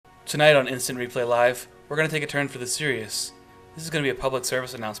Tonight on Instant Replay Live, we're going to take a turn for the serious. This is going to be a public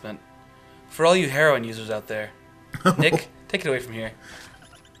service announcement. For all you heroin users out there. Nick, take it away from here.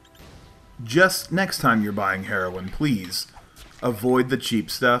 Just next time you're buying heroin, please avoid the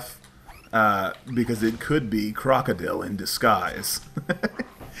cheap stuff, because it could be Krokodil in disguise.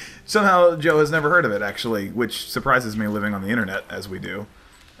 Somehow Joe has never heard of it, actually, which surprises me living on the internet, as we do.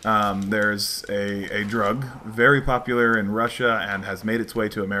 There's a drug very popular in Russia and has made its way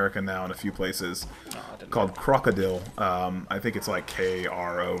to America now in a few places called Krokodil. I think it's like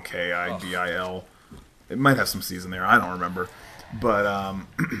Krokidil. It might have some C's in there. I don't remember. But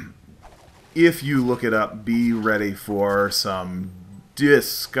if you look it up, be ready for some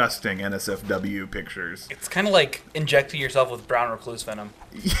disgusting NSFW pictures. It's kind of like injecting yourself with brown recluse venom.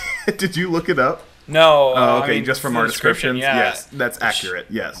 Did you look it up? No. Oh, okay, I mean, just from our descriptions? Yeah. Yes, that's accurate,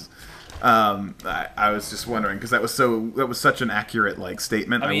 yes. I was just wondering, because that was such an accurate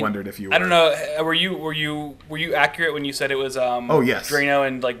statement. I wondered if you were... I don't know, were you accurate when you said it was oh, yes. Drano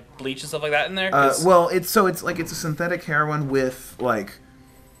and bleach and stuff like that in there? Well, it's a synthetic heroin with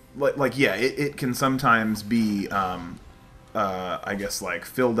it can sometimes be I guess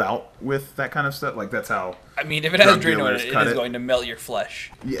filled out with that kind of stuff. That's how. I mean, if it has Drano in it, it is going to melt your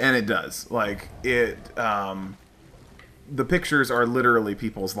flesh. Yeah, and it does. The pictures are literally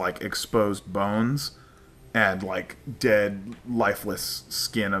people's exposed bones and dead, lifeless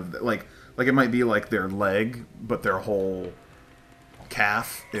skin of it might be their leg, but their whole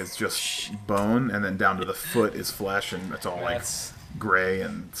calf is just bone, and then down to the foot is flesh, and it's all gray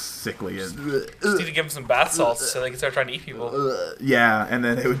and sickly and just need to give them some bath salts so they can start trying to eat people. Yeah, and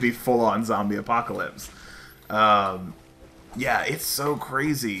then it would be full-on zombie apocalypse. Yeah, it's so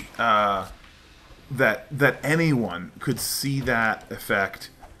crazy that anyone could see that effect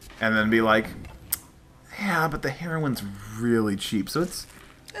and then be like, yeah, but the heroin's really cheap, so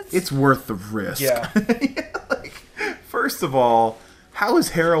it's worth the risk. Yeah. First of all, how is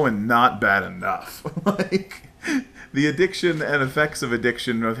heroin not bad enough? The addiction and effects of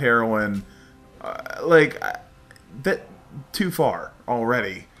addiction of heroin, that too far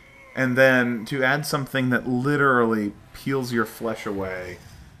already. And then to add something that literally peels your flesh away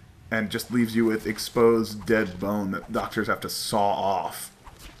and just leaves you with exposed dead bone that doctors have to saw off.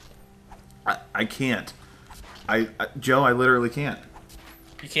 I can't. Joe, I literally can't.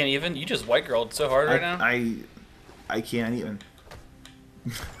 You can't even? You just white girled so hard right now? I can't even.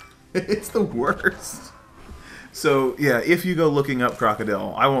 It's the worst. So, yeah, if you go looking up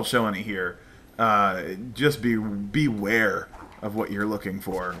Krokodil, I won't show any here. Just beware of what you're looking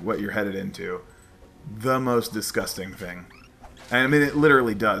for, what you're headed into. The most disgusting thing. And, I mean, it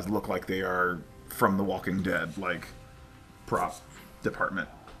literally does look like they are from The Walking Dead, prop department.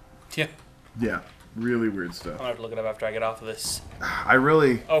 Yeah. Yeah, really weird stuff. I'm going to have to look it up after I get off of this. I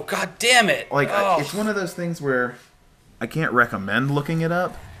really... Oh, god damn it! It's one of those things where I can't recommend looking it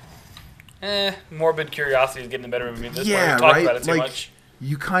up. Morbid curiosity is getting the better of me at this point. Yeah, We've talked right? about it too much.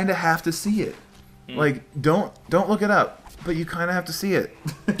 You kind of have to see it. Don't look it up, but you kind of have to see it.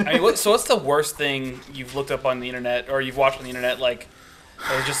 I mean, so what's the worst thing you've looked up on the internet, or you've watched on the internet, or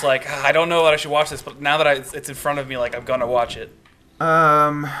just I don't know that I should watch this, but now that it's in front of me, I'm gonna watch it? I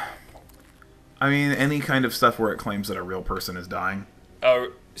mean, any kind of stuff where it claims that a real person is dying.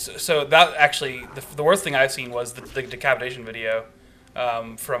 Oh, so that actually, the worst thing I've seen was the decapitation video.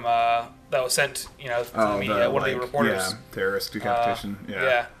 From that was sent, to the media, one of the reporters. Yeah, terrorist decapitation.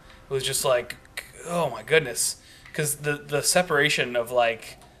 Yeah, it was just oh my goodness, because the separation of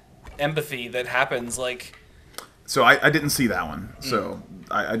empathy that happens So I didn't see that one, so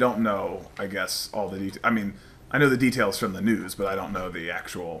I don't know. I guess all the details. I mean, I know the details from the news, but I don't know the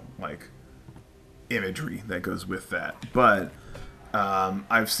actual imagery that goes with that. But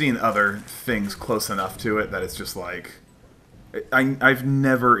I've seen other things close enough to it that it's just I've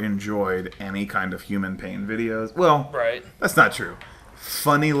never enjoyed any kind of human pain videos. Well, right. That's not true.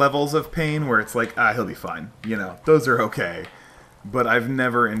 Funny levels of pain where it's he'll be fine. Those are okay. But I've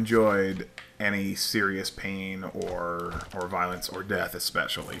never enjoyed any serious pain or violence or death,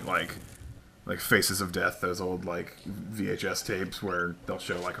 especially. Like Faces of Death, those old VHS tapes where they'll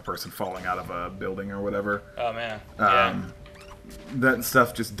show a person falling out of a building or whatever. Oh, man. Yeah. That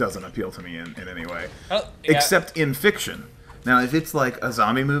stuff just doesn't appeal to me in any way. Oh, yeah. Except in fiction. Now, if it's a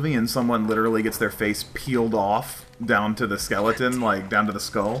zombie movie and someone literally gets their face peeled off down to the skeleton, down to the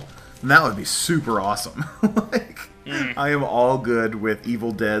skull, then that would be super awesome. I am all good with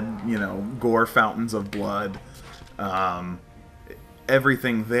Evil Dead, gore fountains of blood.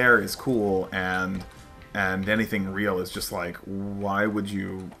 Everything there is cool, and anything real is just why would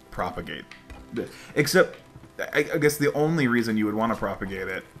you propagate? Except, I guess the only reason you would want to propagate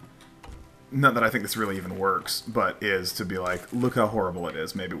it not that I think this really even works, but is to be like, look how horrible it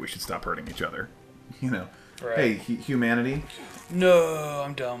is. Maybe we should stop hurting each other. You know, Right. hey, humanity. No,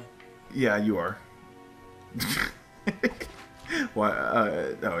 I'm dumb. Yeah, you are. Why?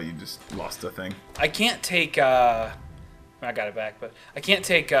 Oh, you just lost a thing. I can't take. I got it back, but I can't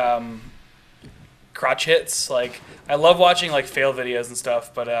take crotch hits. Like, I love watching like fail videos and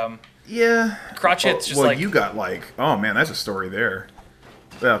stuff, but Yeah. crotch hits just well, like. you got like, oh man, that's a story there.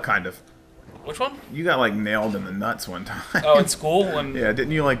 Well, kind of. Which one? You got like nailed in the nuts one time. Oh, in school when. Yeah,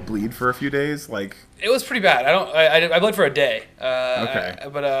 didn't you like bleed for a few days? Like. It was pretty bad. I bled for a day.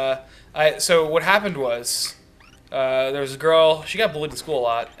 Okay. So what happened was, there was a girl. She got bullied in school a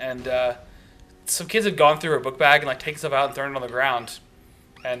lot, and some kids had gone through her book bag and like taken stuff out and thrown it on the ground.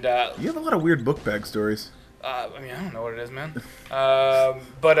 And You have a lot of weird book bag stories. I mean, I don't know what it is, man.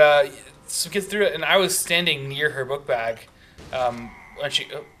 Some kids threw it, and I was standing near her book bag when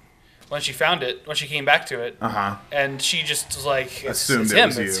she found it, when she came back to it. And she just was like, Assumed it's it him.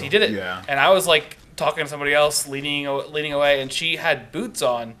 was you. He did it. Yeah. And I was like talking to somebody else, leaning away, and she had boots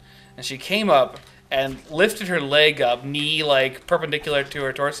on, and she came up and lifted her leg up, knee like perpendicular to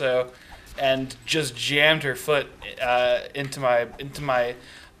her torso, and just jammed her foot into my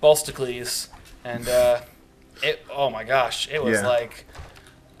balsticles, and oh my gosh, it was like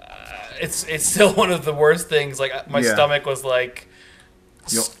it's still one of the worst things. Like my stomach was like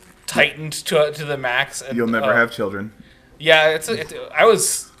tightened to the max. And, You'll never have children. Yeah, I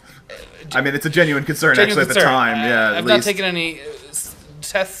was. I mean, it's a genuine concern at the time. Yeah, I've not taken any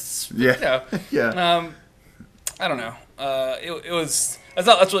tests. Yeah, You know. yeah. I don't know. It was.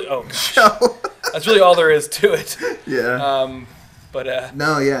 That's really. Oh gosh. That's really all there is to it. Yeah. But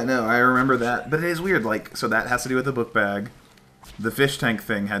No, I remember that. But it is weird. Like, so that has to do with the book bag. The fish tank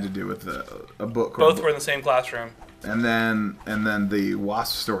thing had to do with a book. Both were in the same classroom. And then the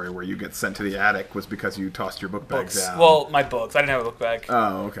wasp story where you get sent to the attic was because you tossed your book bag down. Well, my books. I didn't have a book bag.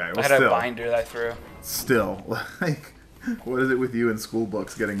 Oh, okay. Well, I had a binder that I threw. Still, like, what is it with you and school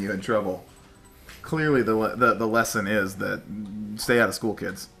books getting you in trouble? Clearly, the lesson is that stay out of school,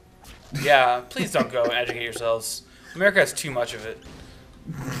 kids. Yeah, please don't go and educate yourselves. America has too much of it.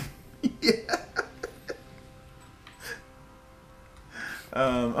 Yeah.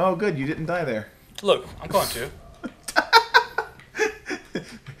 Oh, good. You didn't die there. Look, I'm going to.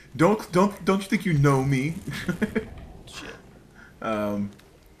 Don't you think you know me? Shit. No.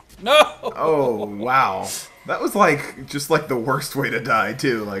 Oh wow. That was like just like the worst way to die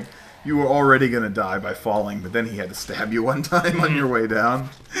too. Like you were already gonna die by falling, but then he had to stab you one time on your way down.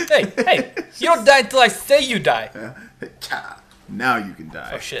 Hey! You don't die until I say you die. Now you can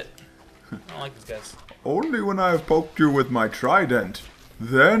die. Oh shit! I don't like these guys. Only when I have poked you with my trident,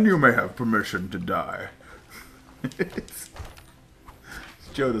 then you may have permission to die.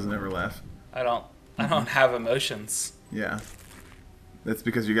 Joe doesn't ever laugh. I don't have emotions. Yeah. That's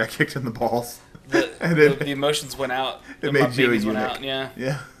because you got kicked in the balls. The emotions went out. It made you a went eunuch. out, yeah.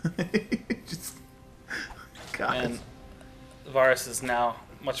 Yeah. Just, God. And Varus is now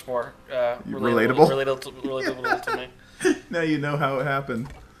much more Relatable? relatable to me. Now you know how it happened.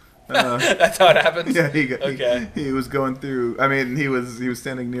 That's how it happened? Yeah, he was going through. I mean, he was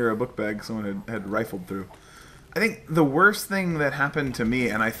standing near a book bag someone had rifled through. I think the worst thing that happened to me,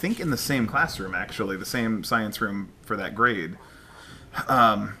 and I think in the same classroom actually, the same science room for that grade,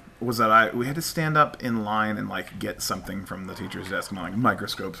 was that we had to stand up in line and like get something from the teacher's desk, like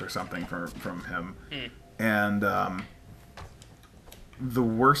microscopes or something from him, and the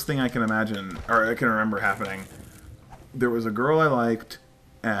worst thing I can imagine or I can remember happening, there was a girl I liked.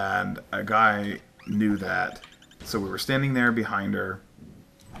 And a guy knew that, so we were standing there behind her,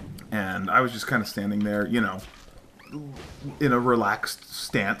 and I was just kind of standing there, you know, in a relaxed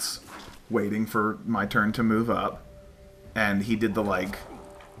stance, waiting for my turn to move up, and he did the, like,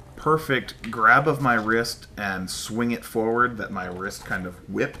 perfect grab of my wrist and swing it forward that my wrist kind of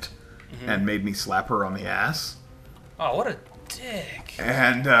whipped and made me slap her on the ass. Oh, what a dick.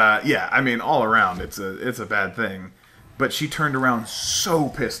 And, yeah, I mean, all around, it's a bad thing. But she turned around so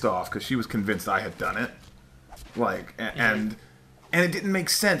pissed off because she was convinced I had done it. Like, and it didn't make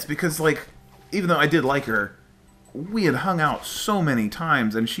sense because, like, even though I did like her, we had hung out so many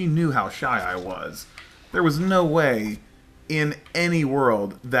times and she knew how shy I was. There was no way in any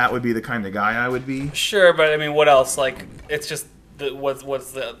world that would be the kind of guy I would be. Sure, but I mean, what else? Like, it's just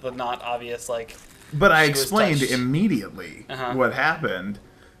what's the not obvious, like... But I explained immediately what happened,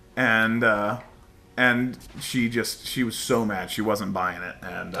 and she was so mad she wasn't buying it,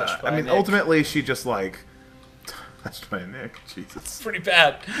 and I mean, ultimately she just like touched my neck. Jesus, it's pretty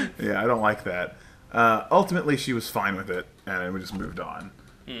bad. Yeah, I don't like that. Ultimately, she was fine with it, and we just moved on.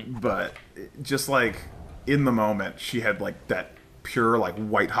 But just like in the moment, she had like that pure like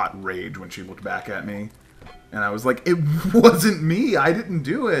white hot rage when she looked back at me, and I was like, it wasn't me. I didn't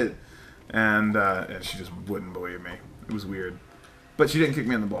do it. And she just wouldn't believe me. It was weird. But she didn't kick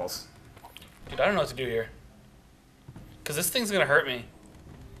me in the balls. Dude, I don't know what to do here. Because this thing's going to hurt me.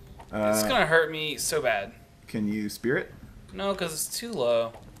 It's going to hurt me so bad. Can you spirit? No, because it's too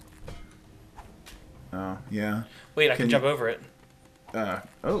low. Oh, yeah. Wait, I can jump over it.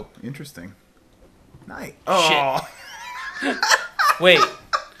 Oh, interesting. Nice. Oh. Shit. Wait.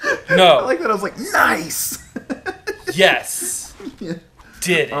 No. I like that. I was like, nice. Yes. Yeah.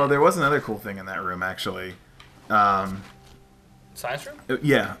 Did it. Oh, there was another cool thing in that room, actually. Science room?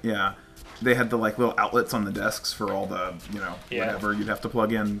 Yeah. They had the like little outlets on the desks for all the, whatever you'd have to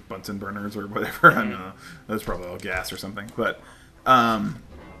plug in, Bunsen burners or whatever. I don't know. That was probably all gas or something. But, there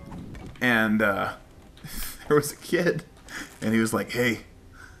was a kid, and he was like, hey,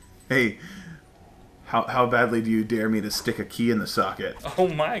 how badly do you dare me to stick a key in the socket? Oh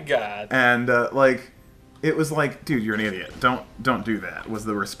my god. And, it was like, dude, you're an idiot. Don't do that, was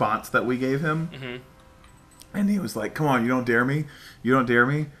the response that we gave him. Mm-hmm. And he was like, come on, you don't dare me? You don't dare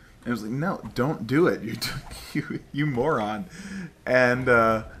me? And I was like, no, don't do it. You moron. And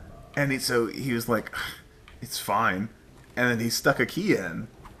so he was like, it's fine. And then he stuck a key in.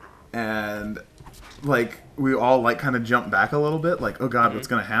 And, like, we all, like, kind of jumped back a little bit. Like, oh, God, what's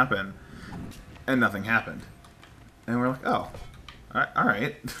going to happen? And nothing happened. And we're like, oh, all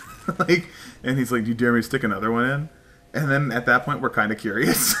right. Like, and he's like, do you dare me to stick another one in? And then at that point, we're kind of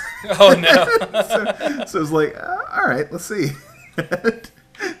curious. Oh, no. so it's like, all right, let's see.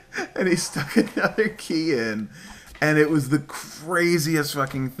 And he stuck another key in. And it was the craziest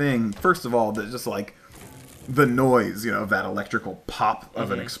fucking thing. First of all, just like the noise, of that electrical pop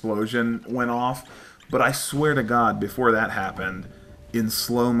of an explosion went off. But I swear to God, before that happened, in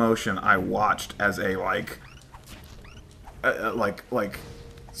slow motion, I watched as a like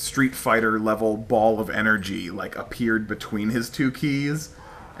Street Fighter level ball of energy like appeared between his two keys,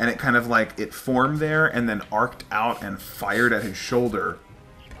 and it kind of like it formed there and then arced out and fired at his shoulder.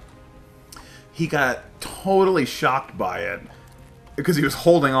 He got totally shocked by it because he was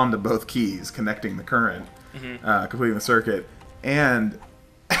holding on to both keys, connecting the current, completing the circuit, and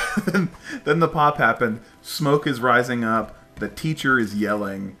then the pop happened. Smoke is rising up. The teacher is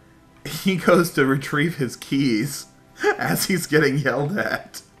yelling. He goes to retrieve his keys as he's getting yelled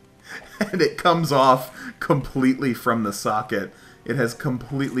at. And it comes off completely from the socket. It has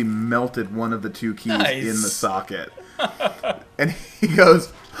completely melted one of the two keys in the socket. And he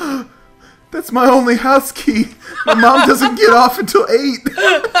goes, that's my only house key. My mom doesn't get off until 8.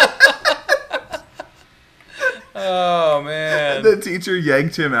 Oh, man. And the teacher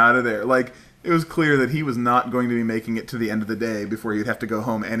yanked him out of there. Like, it was clear that he was not going to be making it to the end of the day before he'd have to go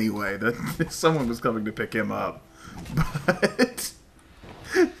home anyway. That someone was coming to pick him up. But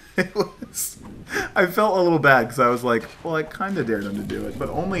it was... I felt a little bad because I was like, well, I kind of dared him to do it, but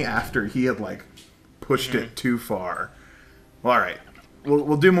only after he had, like, pushed it too far. Well, all right.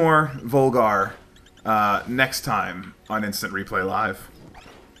 We'll do more Volgarr next time on Instant Replay Live.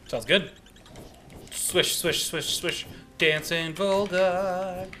 Sounds good. Swish, swish, swish, swish. Dancing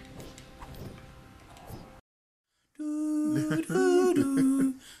Volgarr.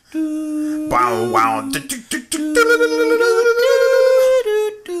 Wow, wow.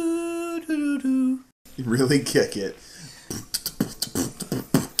 Really kick it.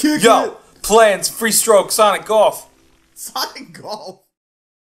 Kick Yo, it. plans, free stroke, Sonic Golf. Sonic Golf.